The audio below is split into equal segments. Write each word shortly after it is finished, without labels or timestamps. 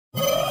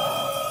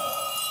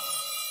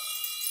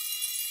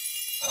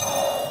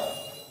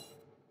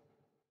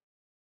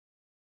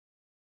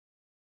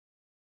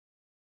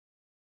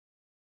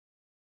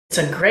It's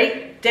a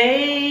great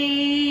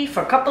day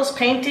for couples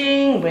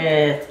painting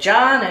with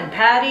John and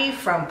Patty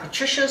from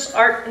Patricia's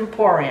Art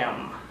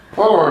Emporium.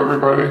 Hello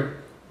everybody.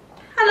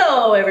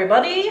 Hello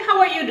everybody, how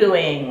are you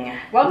doing?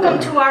 Welcome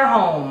to our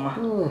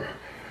home.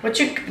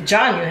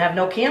 John, you have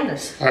no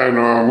canvas. I know,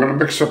 I'm gonna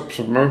mix up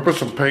I'm gonna put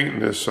some paint in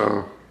this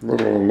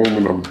little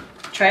aluminum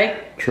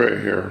tray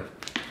here.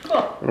 Cool.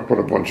 I'm gonna put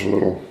a bunch of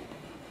little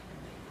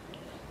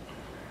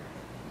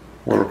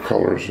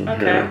watercolors in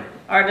here.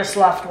 Artist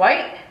Loft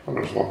White.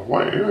 Artist Loft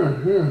White,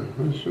 yeah.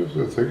 This is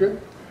a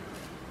ticket.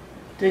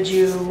 Did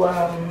you,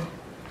 well,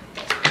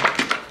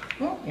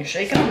 you're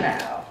shaking them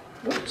now.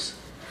 Oops.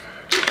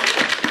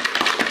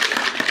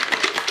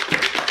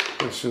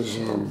 This is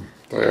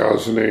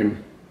diazonine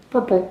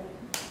purple.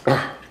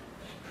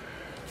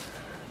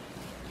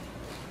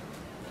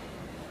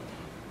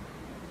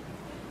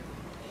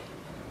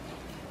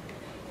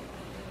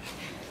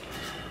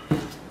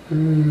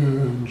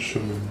 And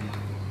some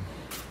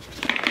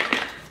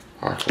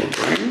aqua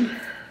green.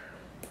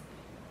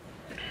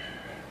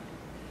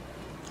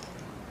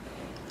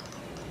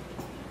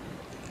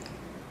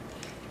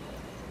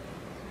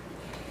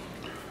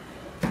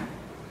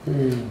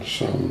 And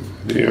some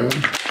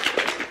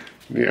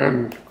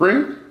neon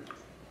green.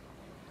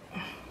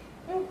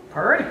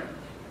 Pretty.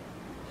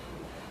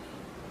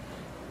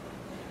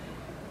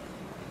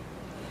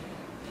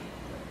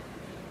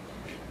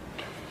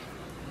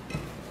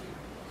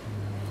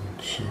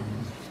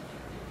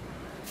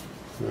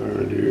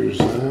 I'd use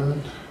that.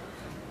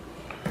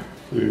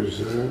 Use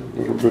that. A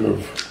little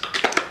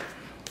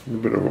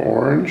bit of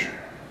orange.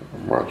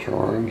 Much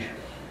orange.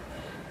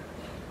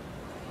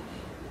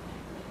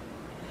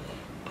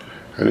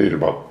 I need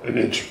about 1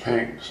 inch of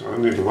paint, so I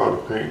need a lot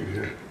of paint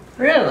here.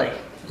 Really?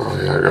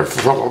 Oh yeah, I got to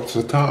fill up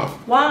to the top.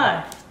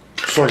 Why?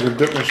 So I can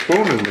dip my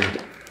spoon in there.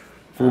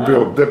 I won't be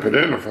able to dip it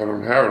in if I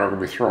don't have it. I'm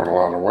going to be throwing a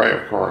lot away,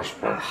 of course.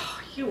 But. Oh,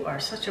 you are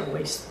such a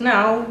waste.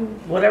 No,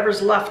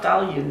 whatever's left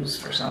I'll use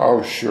for something.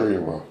 Oh, sure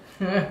you will.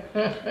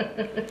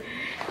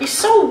 He's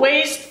so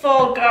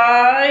wasteful,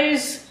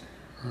 guys.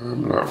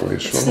 I'm not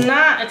wasteful. It's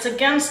not. It's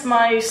against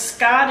my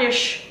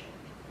Scottish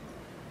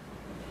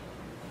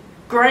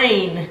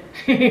grain.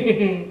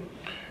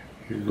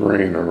 Your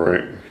grain, all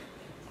right.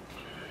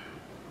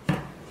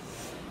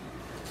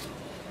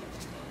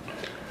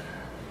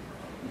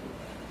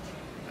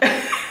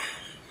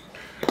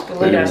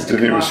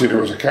 Didn't even see there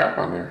was a cap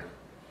on there.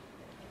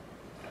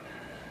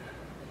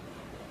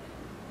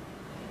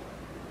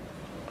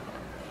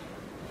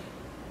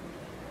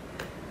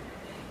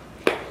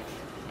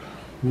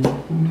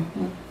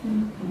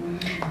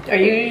 Are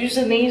you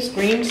using these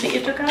greens that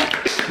you took out?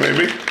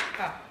 Maybe.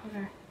 Oh,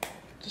 okay.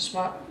 Just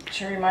want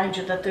to remind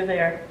you that they're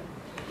there.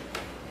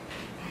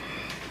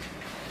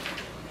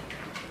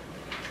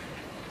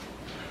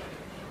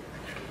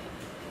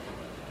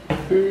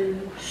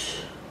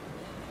 Thanks.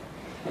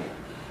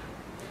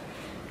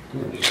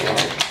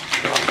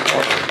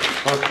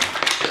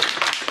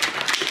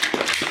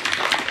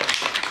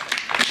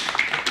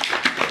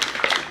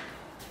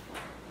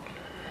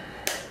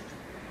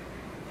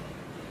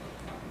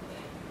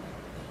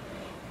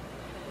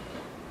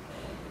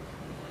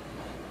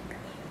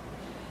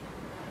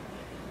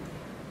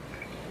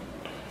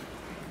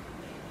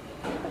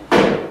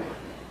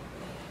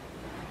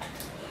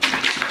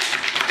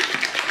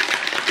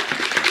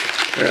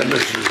 And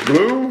this is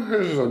blue.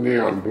 This is a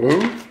neon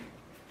blue.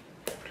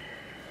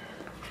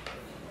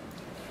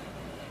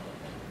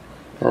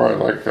 Oh, I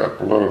like that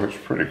blue. It's a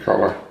pretty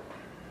color.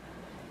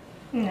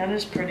 That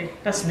is pretty.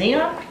 That's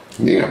neon?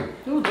 Neon.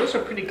 Ooh, those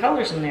are pretty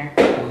colors in there.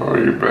 Oh,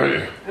 you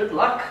bet. Good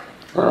luck.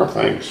 Oh,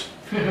 thanks.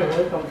 You're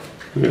welcome.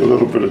 Need a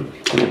little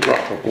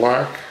drop of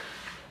black.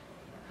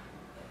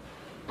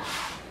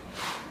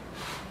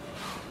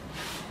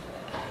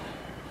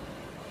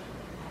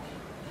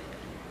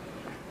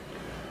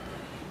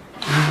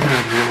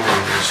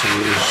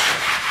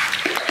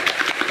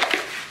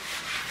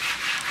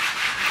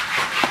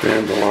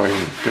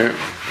 Dandelion,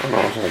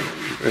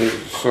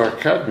 it's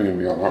cadmium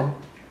yellow.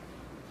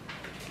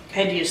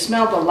 Okay, do you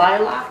smell the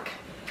lilac?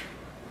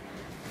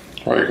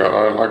 Oh, you got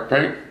lilac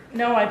paint?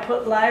 No, I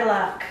put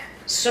lilac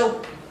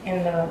soap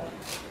in the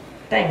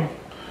thing.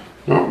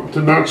 No,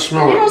 did not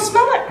smell it. You don't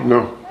smell it?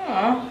 No.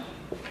 Oh.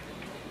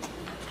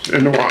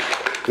 In the what?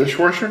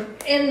 Dishwasher?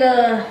 In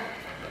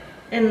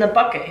the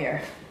bucket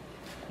here.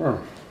 Oh.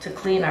 To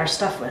clean our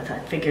stuff with. I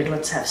figured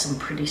let's have some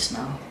pretty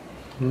smell.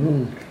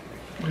 Mm.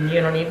 And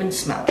you don't even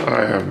smell it.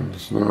 I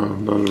haven't. No,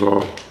 not at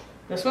all.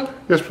 This one?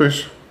 Yes,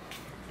 please.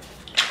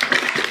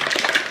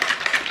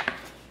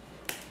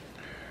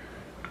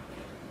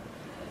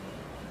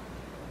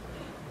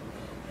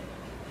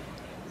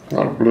 A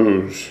lot of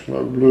blues. A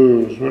lot of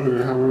blues. What do we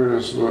have?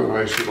 This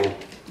nice little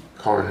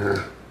color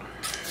here.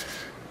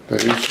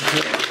 That is.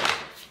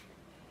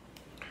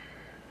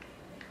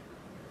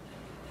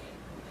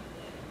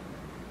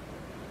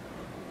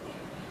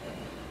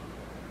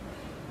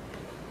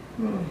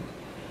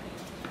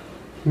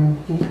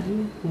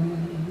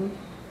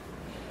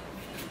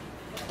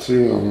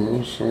 See,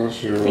 almost.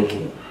 That's your. Thank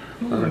you.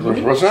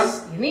 What's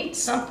that? You need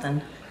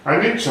something. I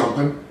need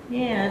something.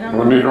 Yeah, I don't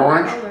We know. need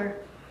orange? Color.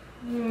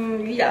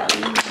 Yeah.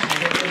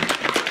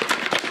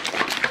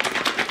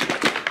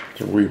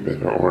 It's a wee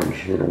bit of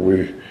orange, little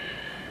wee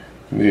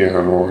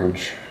neon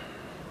orange.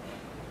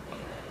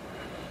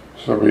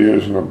 So we're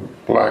using a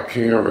black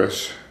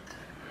canvas.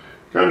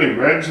 Got any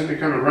reds? Any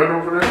kind of red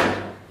over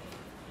there?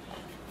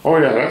 Oh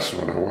yeah, that's the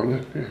one I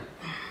wanted. Yeah.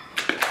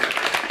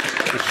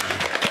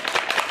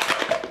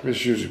 This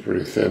is usually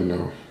pretty thin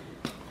though.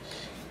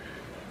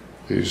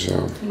 These.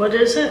 What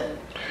is it?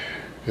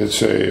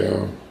 It's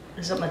a.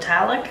 Is it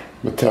metallic?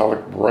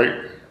 Metallic bright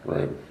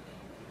red.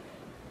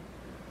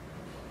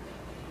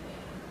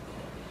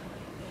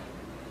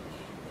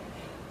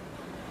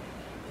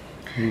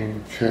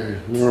 Okay,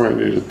 now I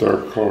need a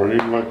dark color. I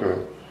need like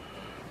a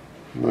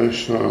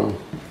nice little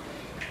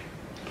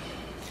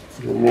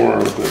more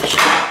of this.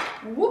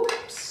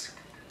 Whoops.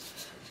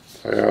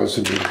 I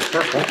also need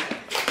purple.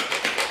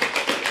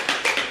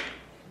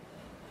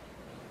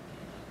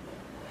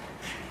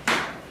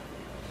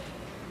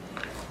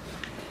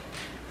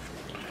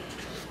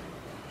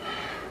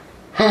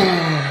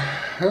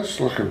 That's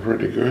looking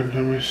pretty good.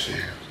 Let me see.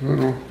 A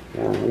little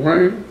more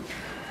white.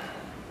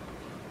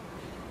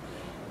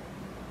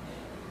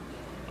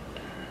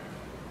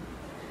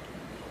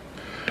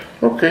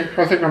 Okay,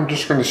 I think I'm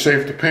just going to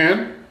save the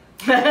pan.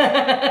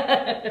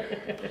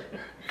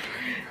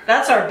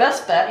 That's our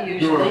best bet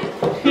usually.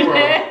 Do a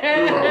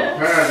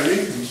patty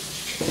and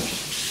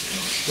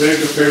save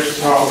the paper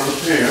towel in the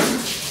pan.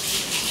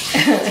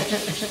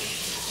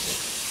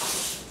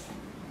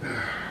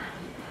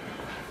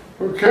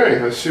 Okay,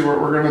 let's see what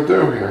we're going to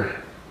do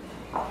here.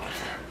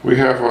 We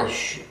have a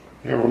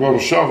little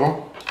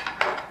shovel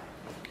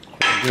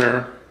right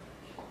there.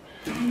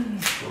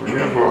 We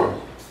have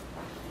a.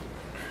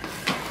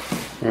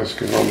 Let's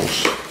get all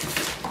this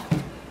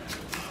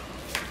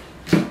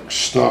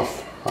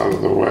stuff out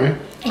of the way.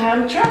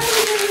 I'm trying to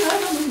get it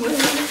out of the way.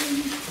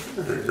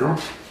 There you go.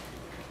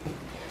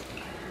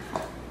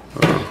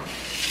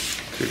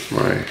 Take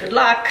my. Good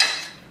luck.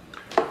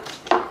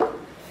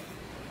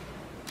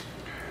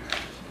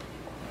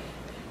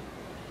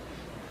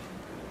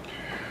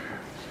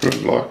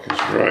 Good luck is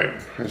right.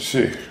 Let's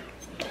see.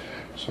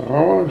 So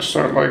I want to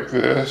start like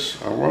this.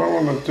 And what I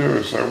want to do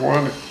is I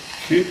want to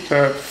keep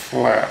that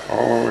flat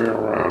all the way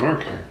around.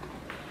 Okay.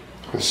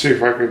 Let's see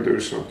if I can do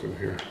something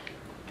here.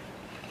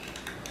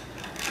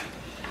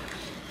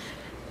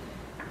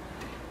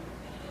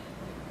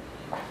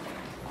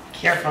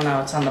 Careful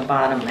now, it's on the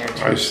bottom there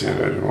too. I see it.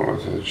 I didn't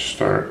want it to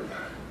start.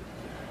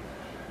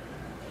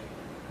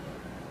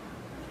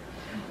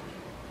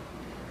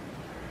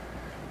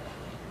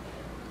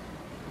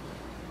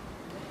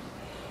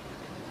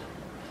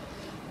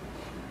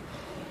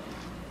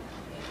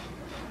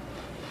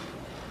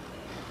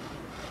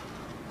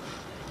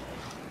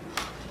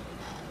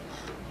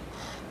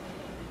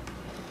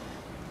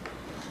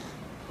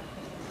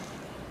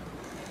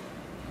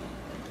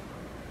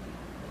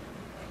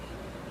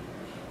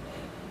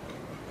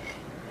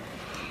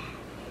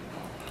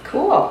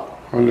 Cool.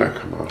 How'd that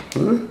come out?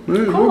 Huh?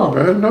 Cool. Not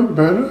bad, not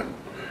bad.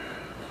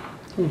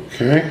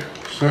 Okay,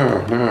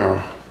 so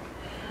now.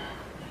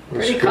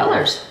 Pretty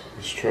colors.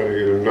 Let's try to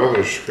get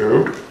another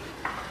scoop.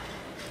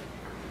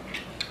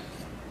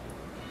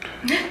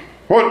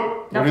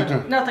 What? What are you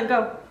doing? Nothing,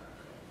 go.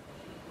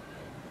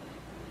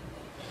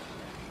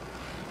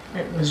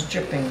 It was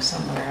dripping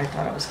somewhere. I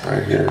thought it was I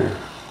coming. hear you.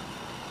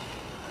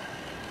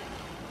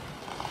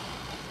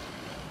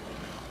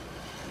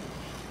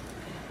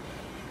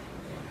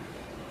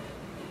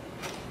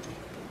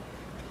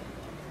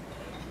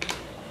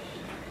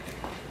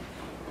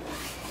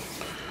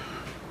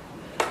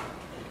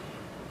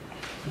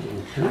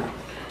 Okay.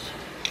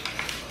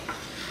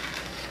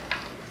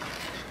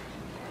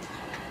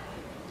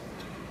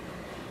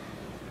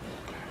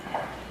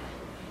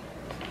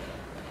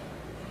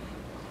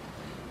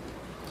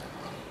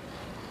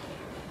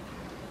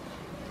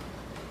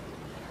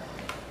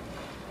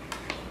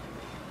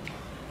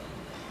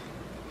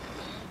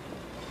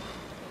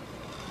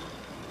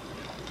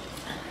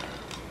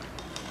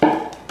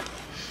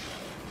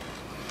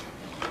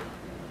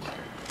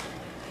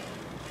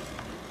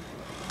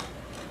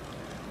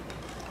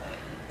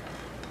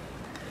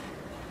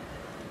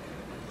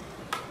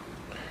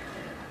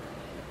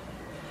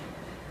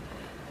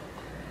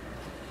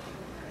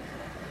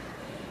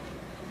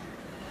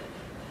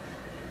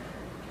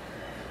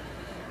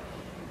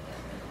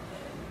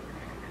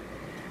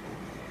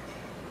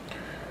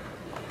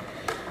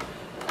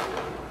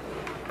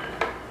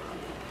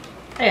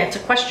 Hey, it's a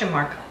question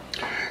mark.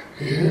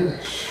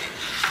 Yes.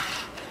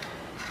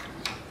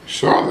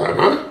 Saw that,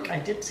 huh? I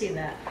did see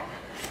that.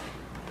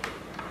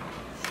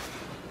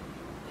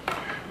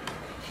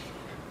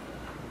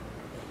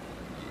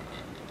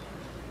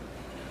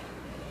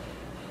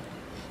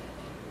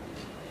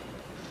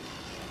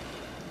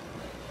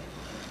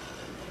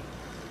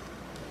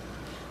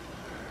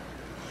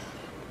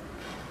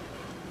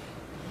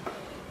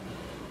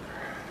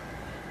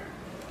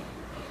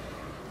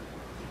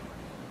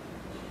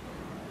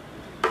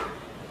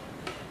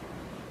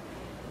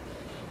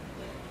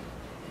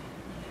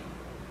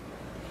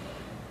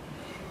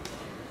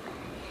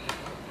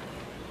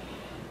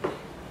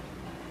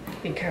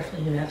 Be careful,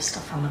 you have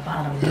stuff on the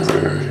bottom.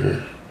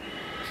 Yeah.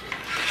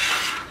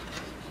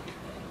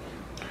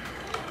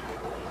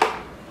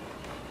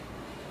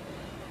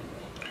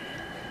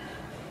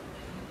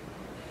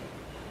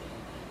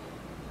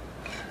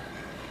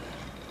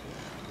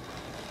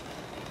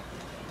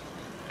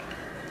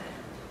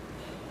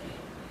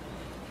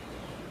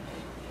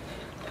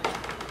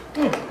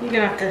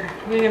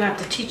 You're gonna have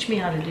to teach me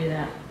how to do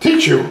that.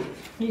 Teach you?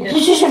 Yes.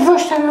 This is the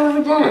first time I've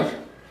ever done it.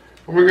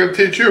 Am I gonna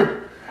teach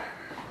you?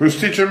 Who's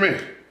teaching me?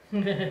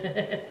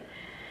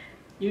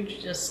 You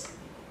just,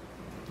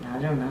 I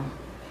don't know.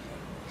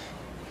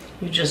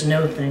 You just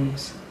know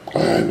things.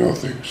 I know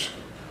things.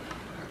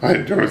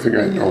 The only thing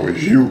I know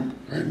is you.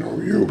 I know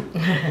you.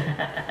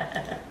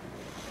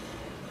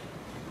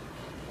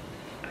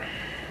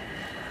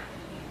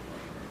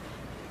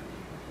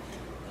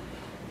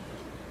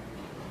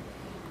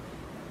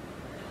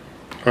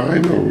 I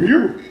know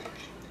you.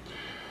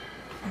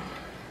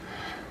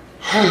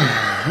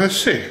 Let's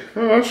see.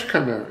 Oh, that's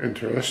kind of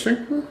interesting.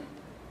 Huh?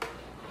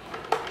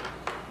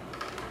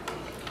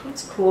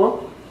 That's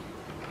cool.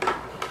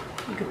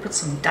 You could put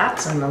some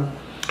dots on them.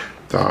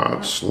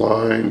 Dots,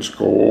 lines,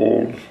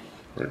 gold.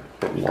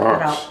 Put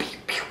lots. Pew,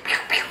 pew,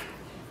 pew,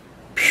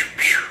 Pew,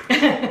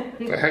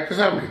 pew. The heck does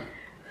that mean?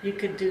 You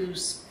could do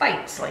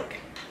spikes, like.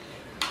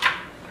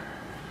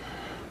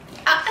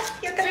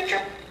 You're gonna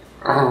trip.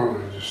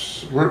 Oh,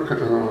 just work it.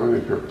 Oh, I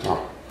need to grip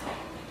top.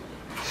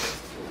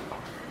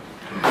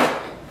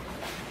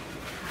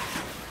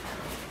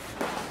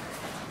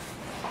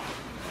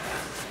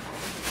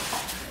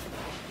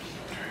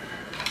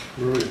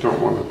 Really don't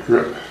want to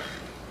drip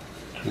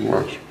too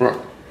much, but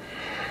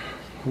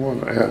I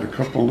want to add a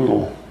couple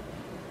little.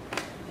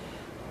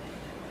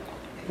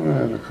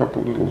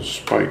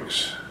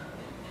 Spikes.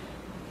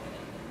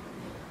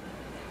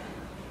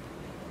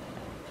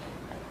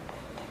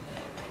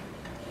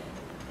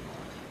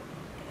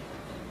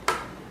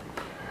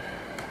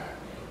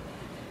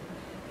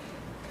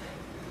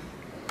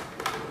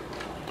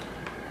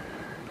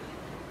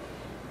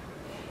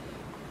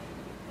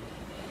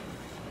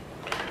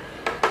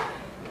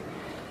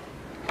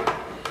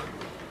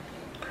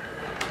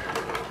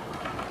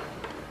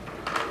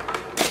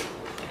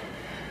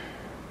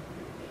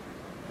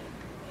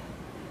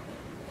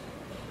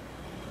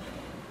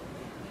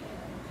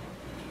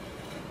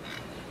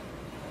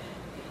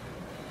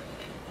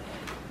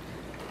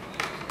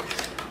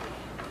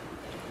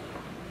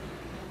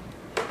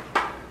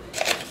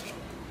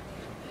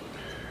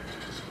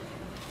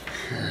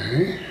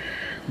 Okay,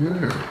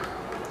 now.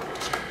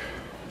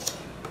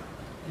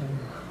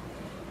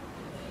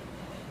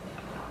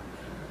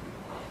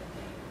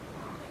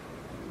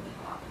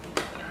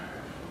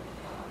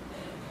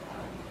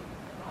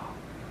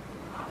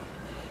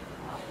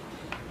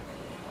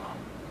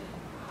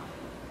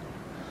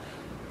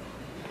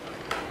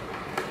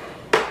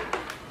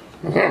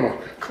 How's that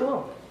look?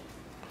 Cool.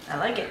 I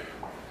like it.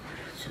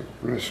 So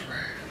this way.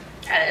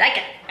 I like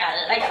it.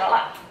 I like it a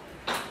lot.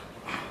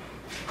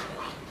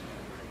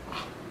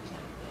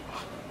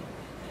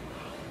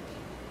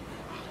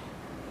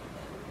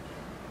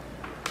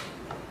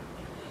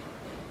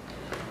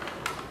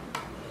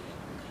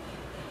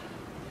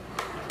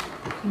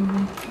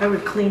 I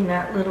would clean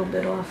that little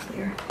bit off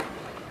there.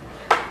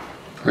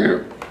 Clean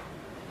it.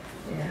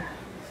 Yeah.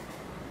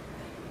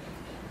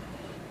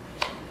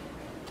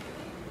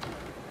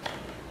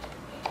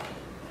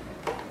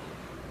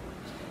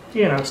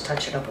 You know, just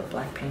touch it up with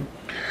black paint.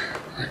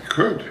 I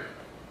could.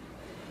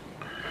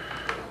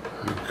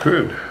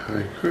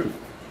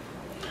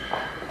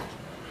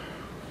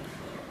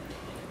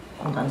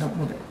 Hold on, don't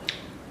move it.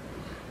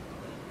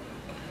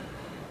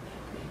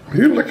 Are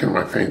you licking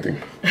my painting?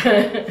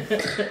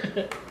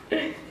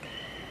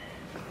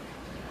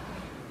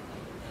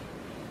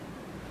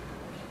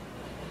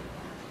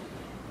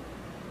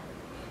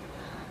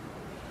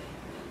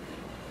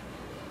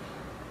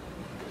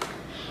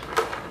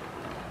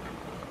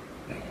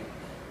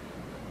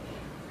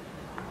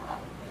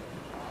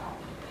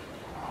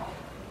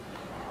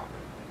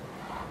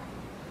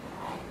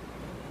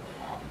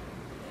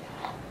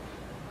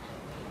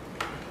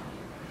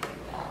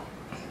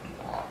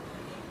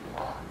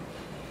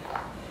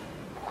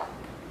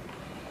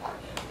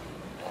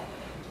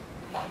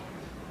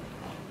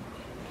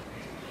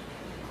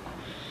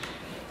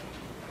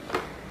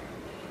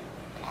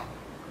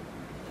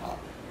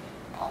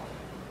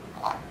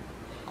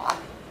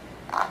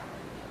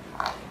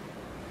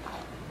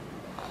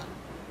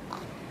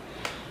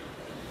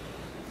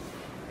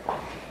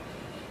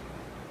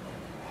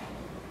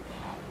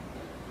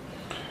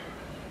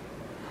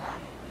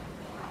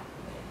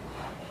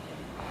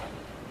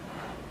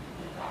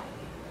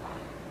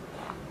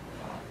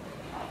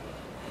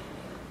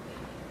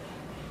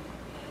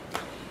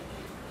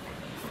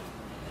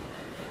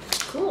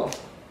 Cool.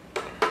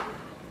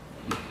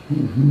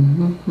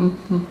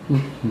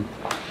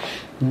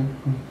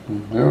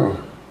 No.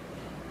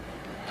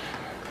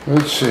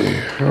 Let's see.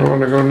 I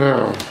want to go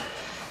now.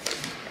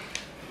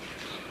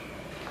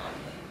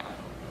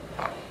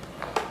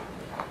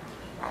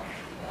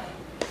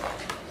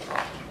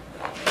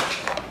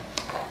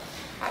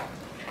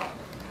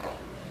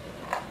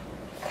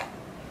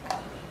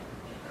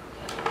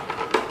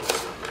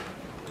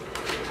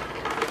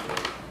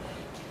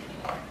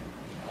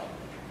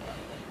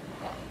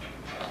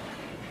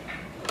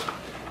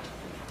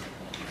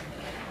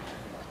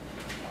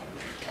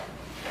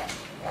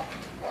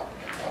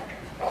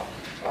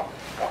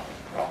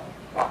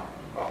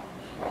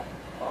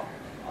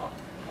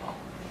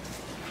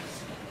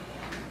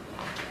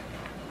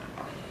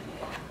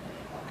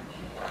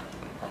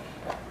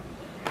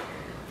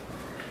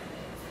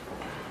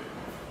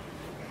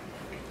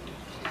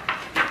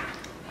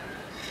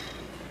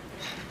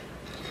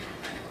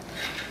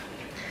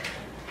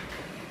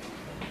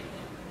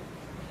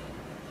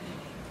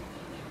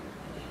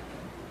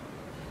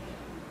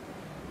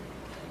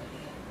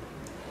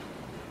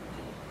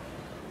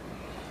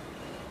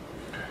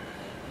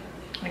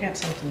 got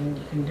something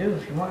you can do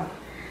if you want.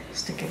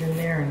 Stick it in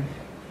there and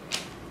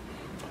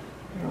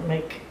it'll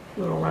make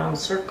little round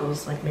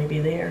circles like maybe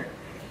there,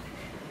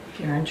 if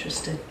you're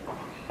interested.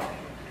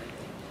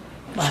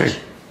 Watch. See.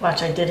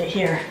 Watch, I did it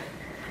here.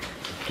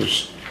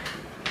 Just,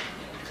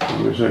 let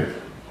me see.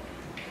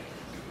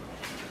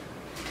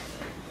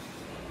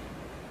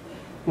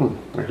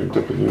 I can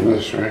dip it in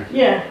this, right?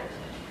 Yeah.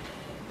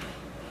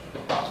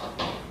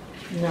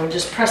 No,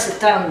 just press it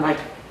down like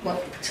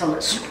until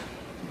it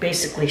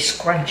basically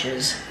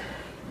scrunches.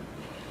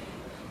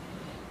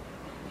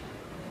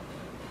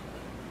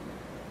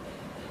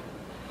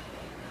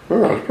 Oh,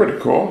 that's pretty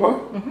cool,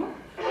 huh? Mm-hmm.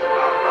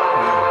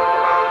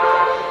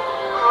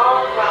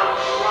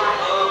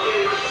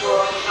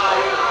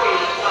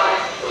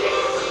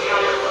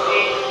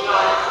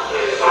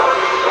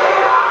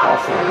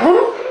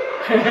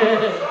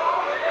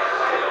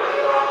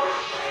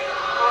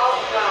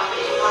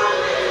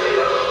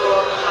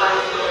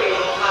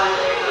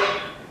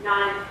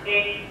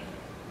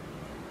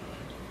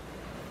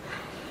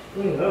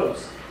 Who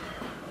knows?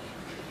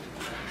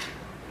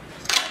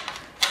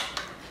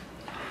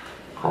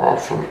 Call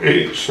from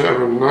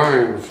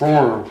 879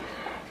 form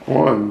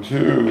 1,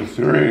 2,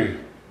 3.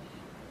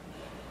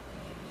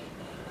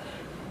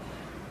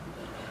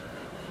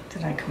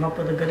 Did I come up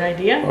with a good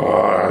idea?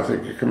 I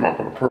think you come up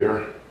with a pretty.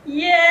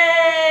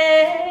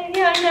 Yay!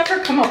 Yeah, I never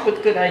come up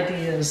with good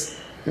ideas.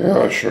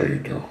 Yeah, sure you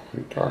do. What are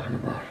you talking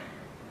about?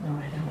 No,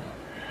 I don't.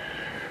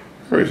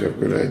 You always have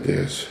good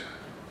ideas.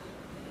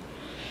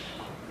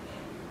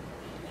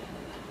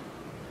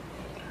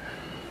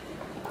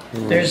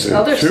 There's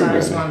other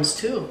size ones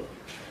too,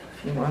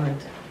 if you wanted.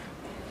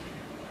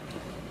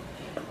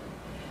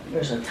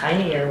 There's a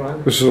tinier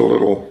one. This is a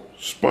little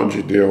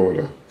spongy deal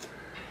with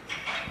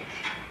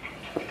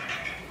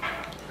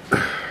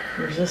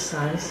Here's this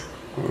size.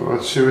 Well,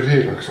 let's see what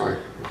he looks like.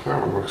 What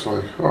that one looks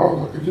like. Oh,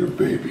 look at your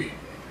baby.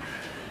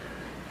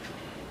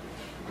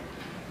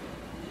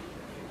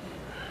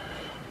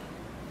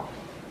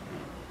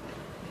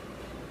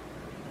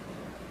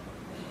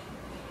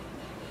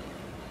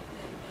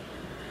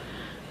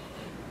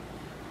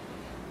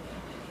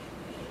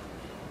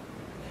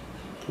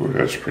 Ooh,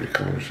 that's pretty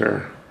colors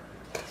there.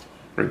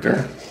 Right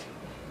there.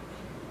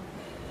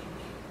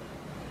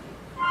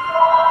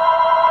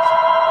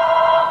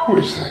 Who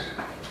is that?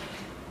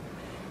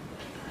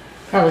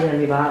 Probably gonna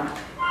be Bob.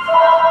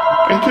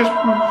 It just...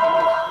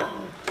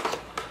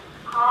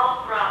 Call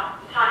from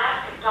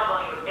Tanasca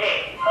WA.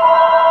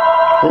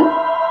 Who?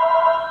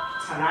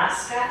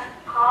 Tanasca?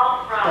 Call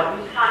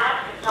from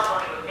Tanasca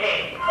WA.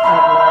 I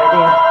have no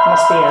idea.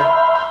 Must be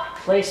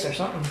a place or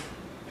something.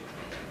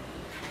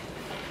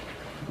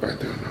 I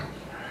don't know.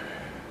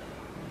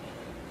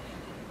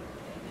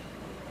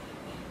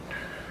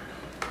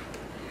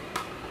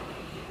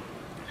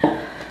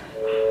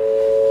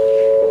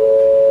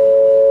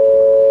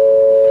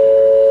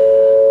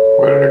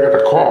 Why did I get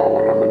a call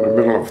when I'm in the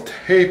middle of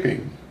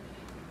taping?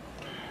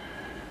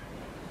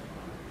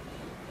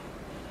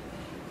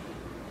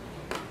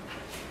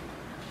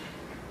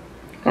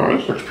 Oh,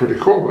 this looks pretty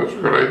cool. That's a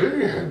good idea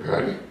you had,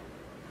 Patty.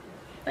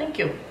 Thank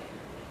you.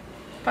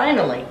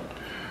 Finally.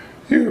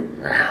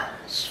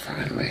 It's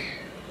finally.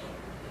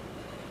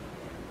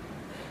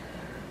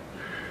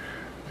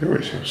 You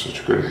always have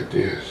such good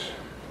ideas.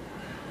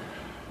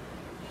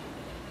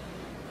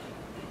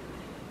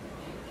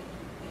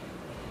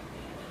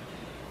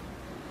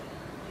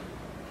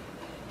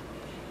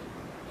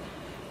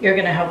 You're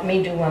gonna help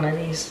me do one of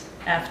these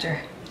after.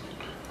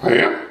 I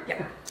am?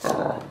 Yeah.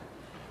 Oh,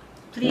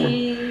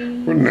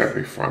 Please. wouldn't that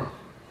be fun?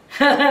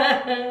 Please,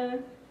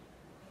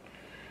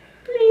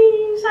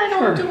 I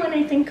don't Sure. do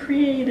anything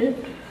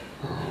creative.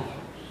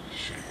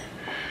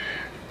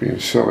 Being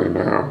silly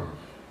now.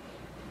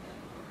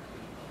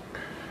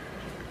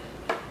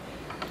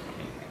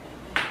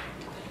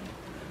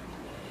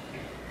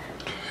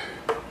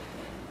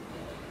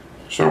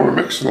 So we're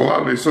mixing a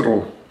lot of these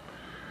little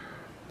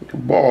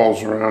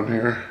balls around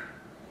here.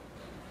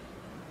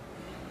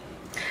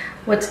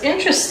 What's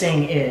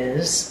interesting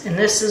is, and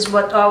this is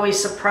what always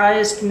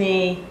surprised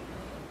me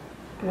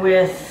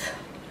with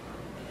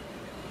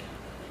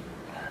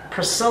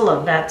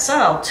Priscilla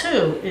Batzel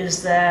too,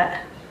 is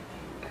that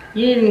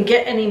you didn't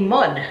get any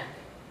mud.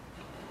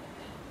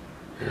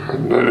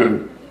 And I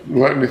didn't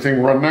let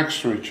anything run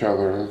next to each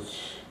other.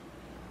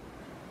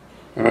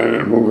 And I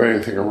didn't move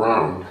anything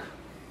around.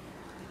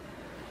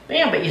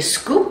 Yeah, but you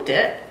scooped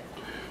it.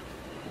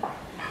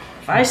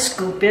 If I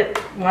scoop it,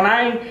 when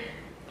I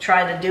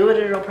try to do it,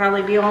 it'll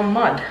probably be all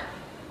mud.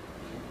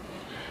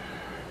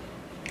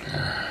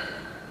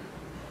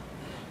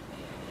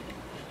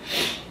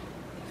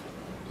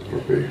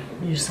 It'll be.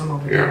 Use some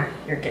over Yeah. there.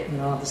 You're getting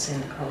all the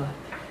same color.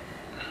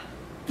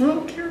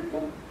 Oh,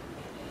 careful.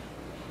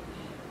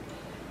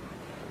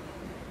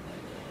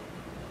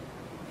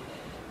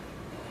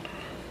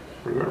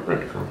 Where'd that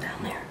red come?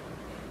 Down there.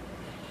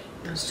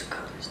 Those two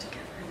colors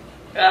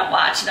together.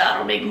 Watch,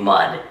 that'll make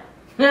mud.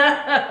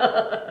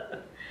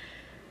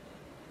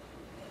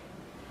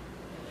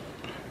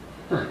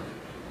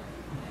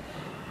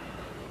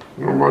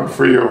 No mud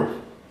for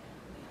you.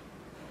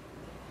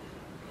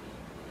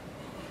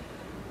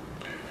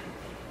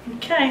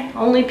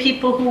 Only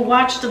people who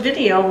watch the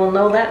video will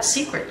know that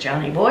secret,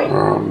 Johnny boy.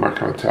 I'm not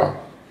gonna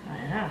tell. I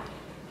know.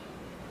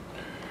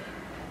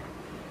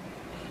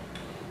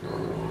 Another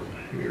one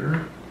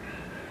here.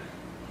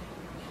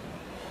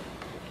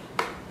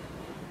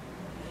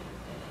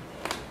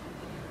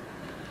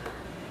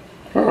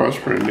 Oh, that's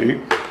pretty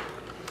neat.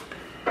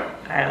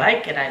 I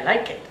like it, I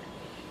like it.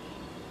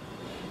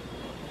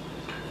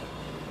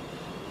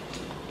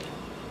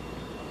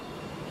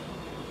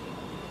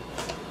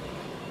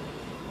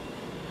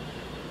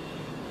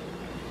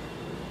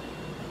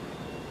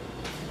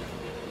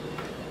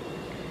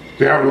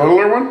 Do you have a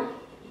littler one?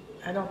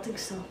 I don't think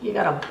so. You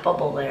got a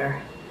bubble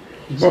there.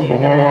 Bubble, you're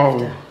gonna have I'll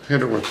to-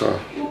 hit it with the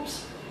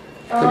Oops.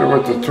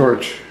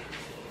 torch.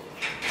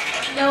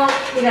 No,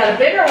 we got a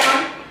bigger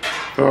one.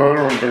 Oh, I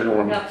don't want a bigger We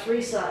one. got 3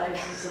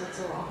 sizes, that's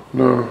all.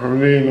 No, I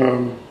need,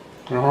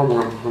 hold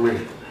on, let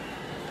me.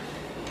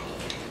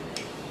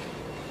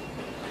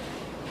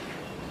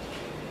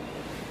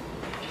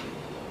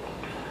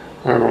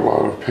 I have a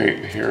lot of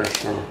paint here,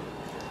 so.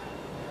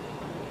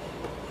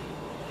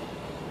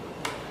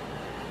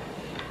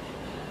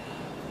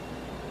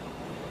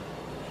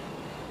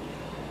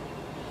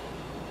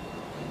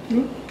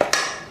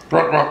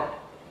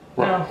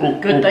 No,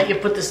 good that you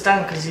put this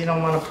down because you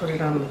don't want to put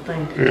it on the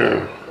thing.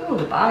 Yeah. Oh,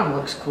 the bottom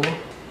looks cool.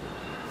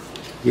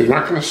 You're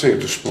not going to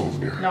save the spoon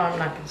there. No, I'm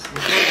not going to save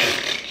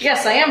it.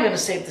 Yes, I am going to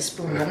save the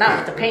spoon, but not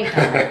with the paint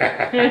on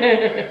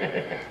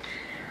it.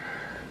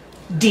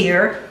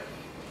 Dear.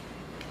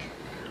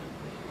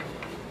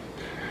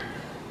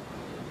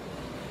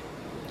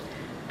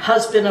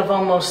 Husband of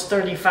almost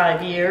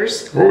 35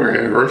 years. Oh, your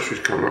anniversary's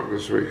coming up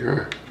this week,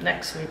 huh?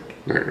 Next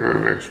week.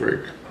 Next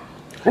week.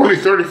 Only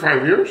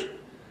 35 years?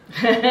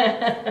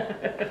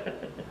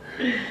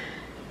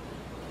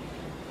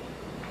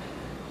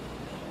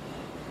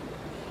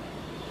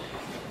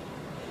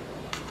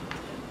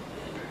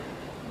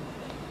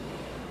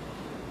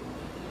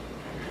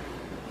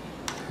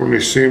 Only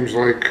seems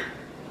like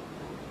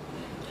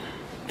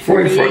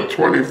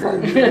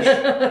 25 years.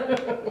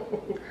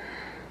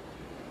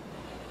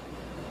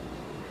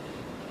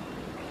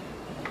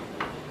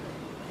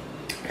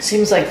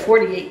 Seems like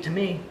 48 to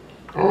me.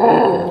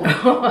 Oh.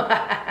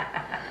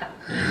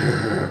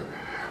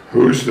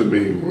 Who's the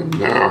mean one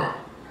now?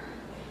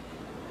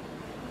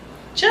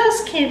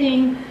 Just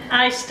kidding.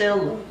 I still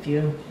love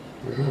you.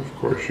 Yeah, of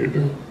course you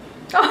do.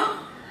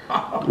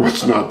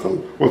 What's not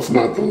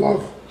the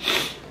love?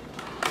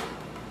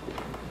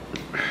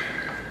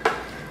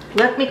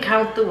 Let me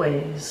count the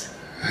ways.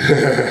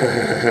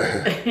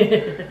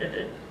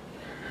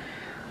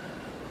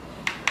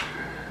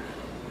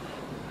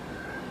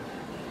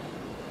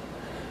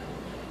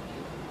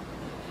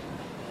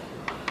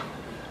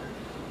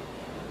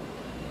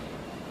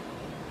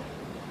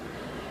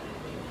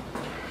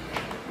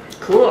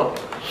 Cool.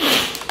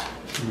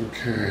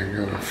 Okay,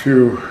 got a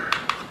few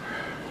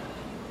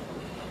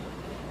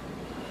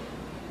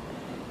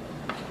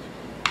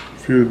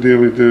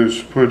daily doos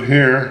to put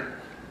here.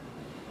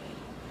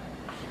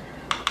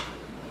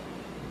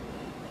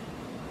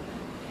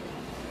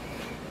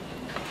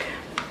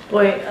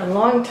 Boy, a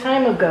long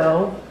time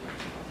ago.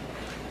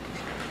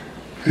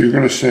 You're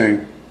gonna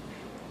sing.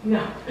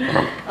 No.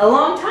 A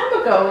long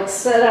time ago, it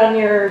said on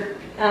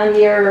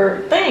your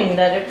thing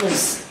that it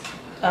was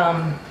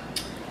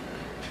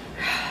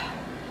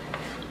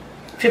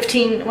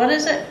 15. What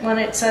is it when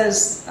it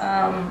says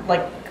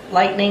like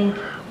lightning?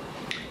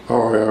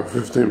 Oh yeah,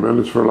 15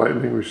 minutes for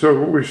lightning. We still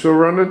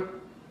running?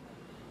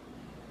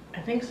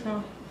 I think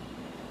so.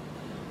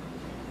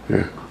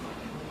 Yeah.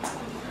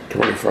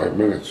 25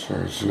 minutes, so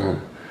it's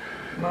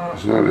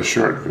not a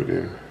short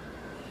video.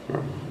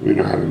 But we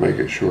know how to make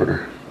it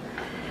shorter.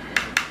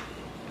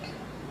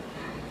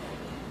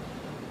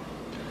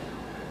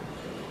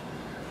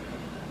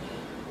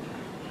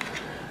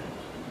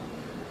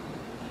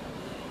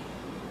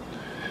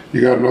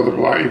 You got another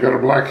black? You got a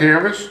black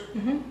canvas?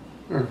 Mm-hmm.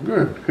 Oh,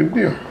 good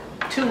deal.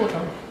 2 of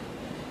them.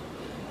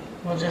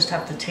 We'll just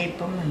have to tape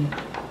them and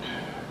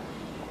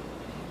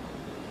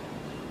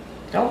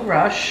don't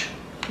rush.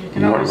 You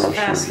can Not always rushing,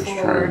 fast just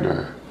forward. trying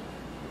to.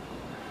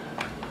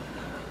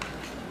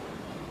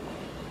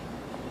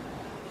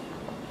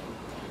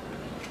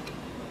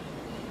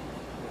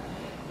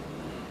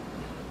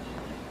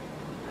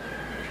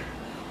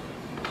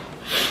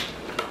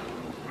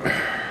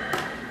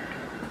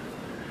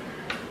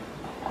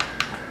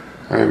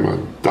 I'm a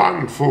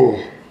darn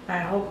fool. I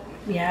hope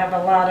you have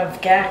a lot of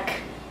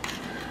GAC.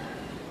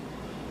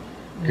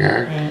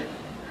 GAC? Paint.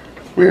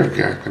 We have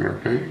GAC in our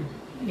paint.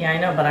 Yeah, I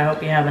know, but I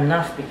hope you have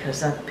enough because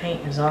that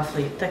paint is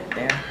awfully thick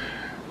there.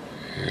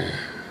 Yeah.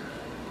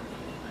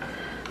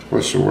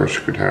 What's the worst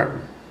that could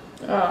happen?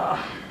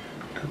 Oh,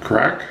 Could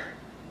crack?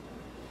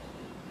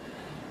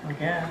 I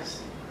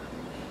guess.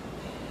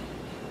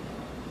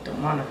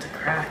 Don't want it to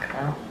crack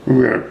though.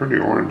 We got a pretty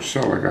orange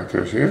cell. I got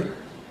this here.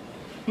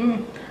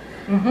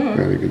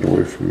 Gotta get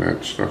away from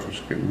that stuff. It's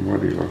getting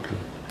muddy looking.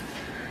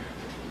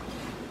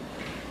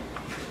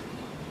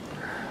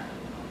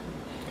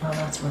 Oh,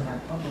 that's where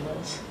that bubble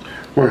is.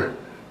 Where?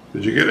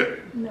 Did you get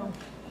it? No.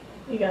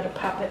 You gotta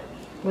pop it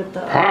with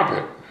the Pop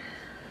it.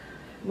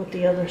 with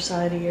the other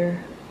side of your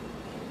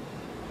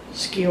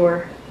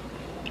skewer.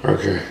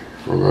 Okay,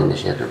 hold on a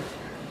second.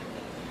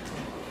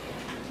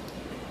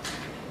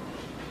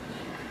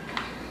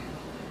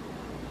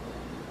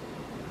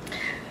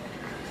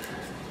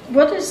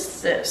 What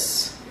is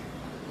this?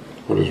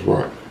 What is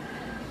what?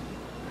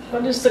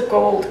 What is the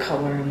gold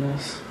color in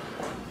this?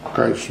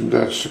 Guys,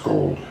 that's the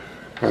gold.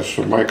 That's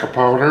the mica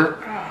powder.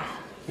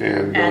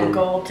 And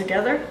gold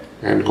together?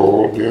 And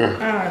gold, yeah.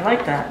 Oh, I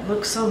like that.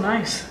 Looks so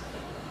nice.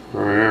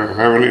 Oh yeah, I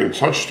haven't even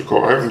touched the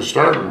gold. I haven't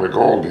started my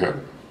gold yet.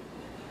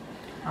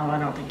 Oh, I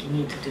don't think you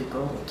need to do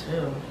gold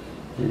too.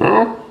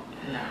 No?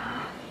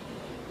 Nah.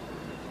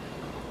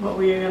 What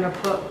were you gonna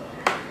put?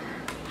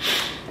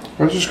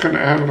 I'm just gonna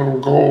add a little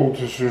gold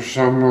to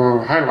some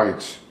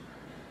highlights.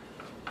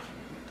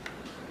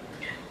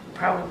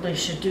 Probably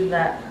should do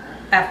that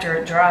after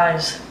it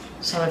dries.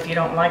 So if you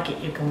don't like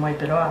it, you can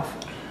wipe it off.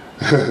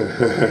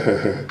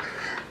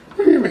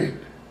 What do you mean?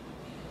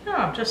 No,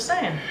 I'm just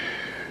saying.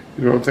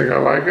 You don't think I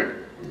like it?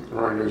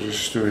 Or I'm gonna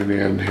just do it in the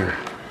end here.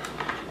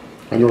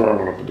 I know I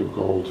want to do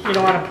gold. You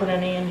don't want to put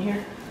any in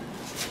here?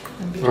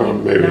 In between? Oh,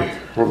 maybe. No.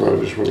 Hold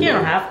on, just one. You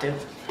don't have to.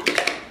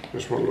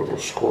 Just one little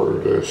squirt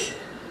of this.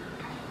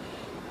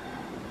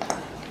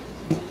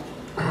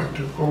 I'll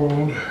do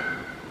gold.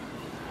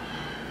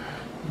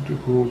 I'll do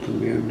gold to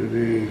the end of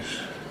these.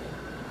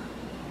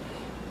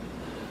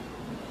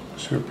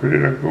 See how pretty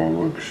that gold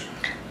looks?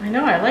 I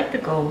know, I like the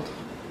gold.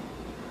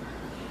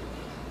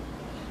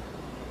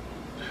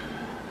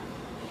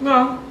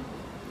 Well,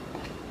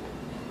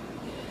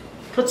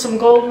 put some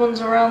gold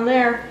ones around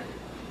there,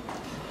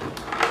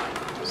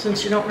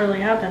 since you don't really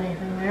have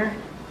anything there.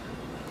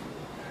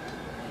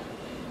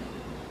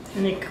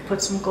 And you could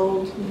put some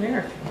gold in there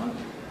if you want.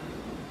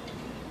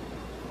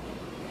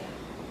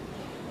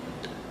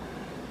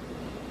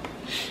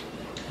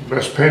 The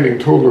best painting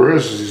tool there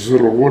is these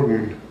little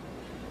wooden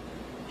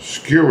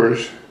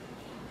skewers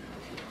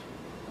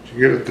you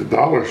get at the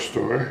dollar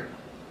store.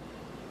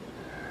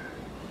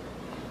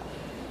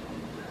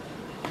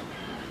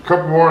 A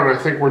couple more and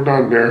I think we're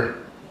done there.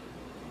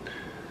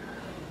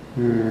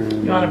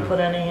 You want to put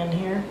any in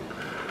here?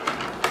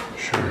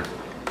 Sure.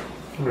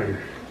 Right.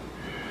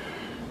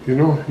 You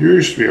know, you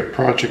used to be a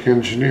project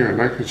engineer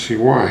and I could see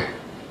why.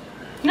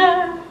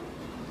 No.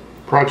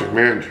 Project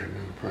manager,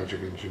 not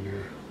project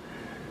engineer.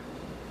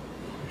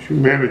 You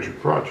manage your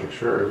projects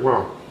very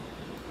well.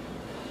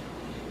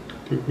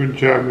 Do a good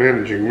job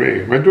managing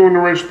me. Am I doing the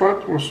right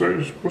spot? What's that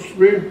you're supposed to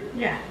be?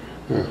 Yeah.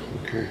 Yeah,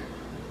 okay.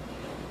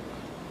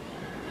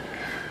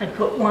 I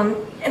put one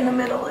in the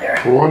middle there.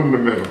 One in the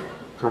middle.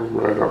 Come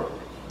right up.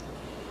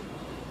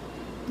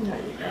 There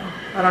you go.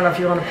 I don't know if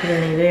you want to put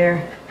any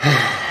there.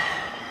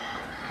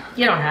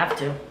 You don't have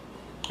to.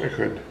 I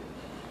could.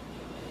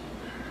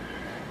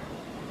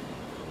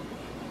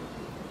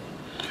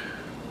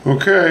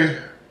 Okay.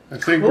 I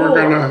think we're Cool.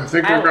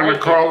 gonna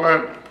like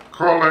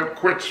call that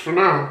quits for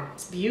now.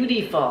 It's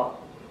beautiful.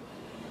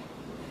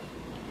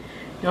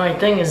 The only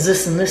thing is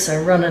this and this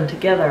are running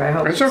together. I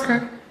hope It's okay.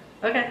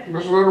 Okay.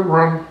 Just let them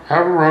run.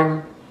 Have them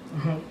run.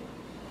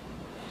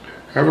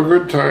 Have a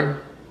good time.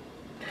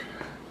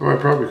 Oh, I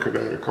probably could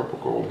add a couple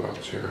gold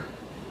dots here.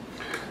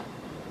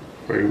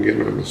 If I can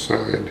get on the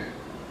side.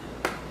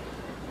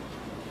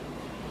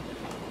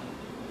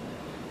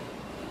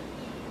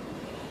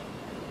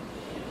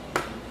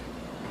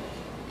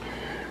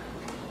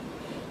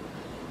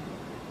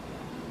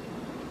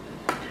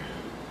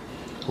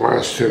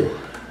 Last two.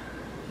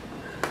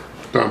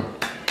 Done.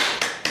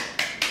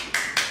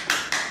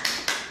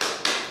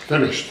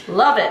 Finished.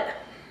 Love it.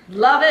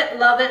 Love it,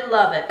 love it,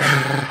 love it.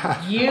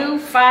 You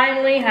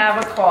finally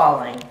have a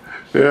calling.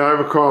 Yeah, I have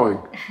a calling.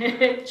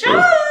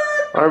 John!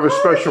 I have a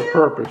special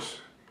purpose.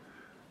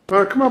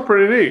 Well, it come out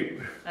pretty neat.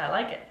 I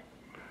like it.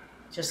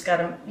 Just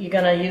gotta, you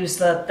gonna use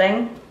the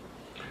thing?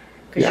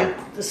 'Cause Yeah.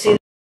 you see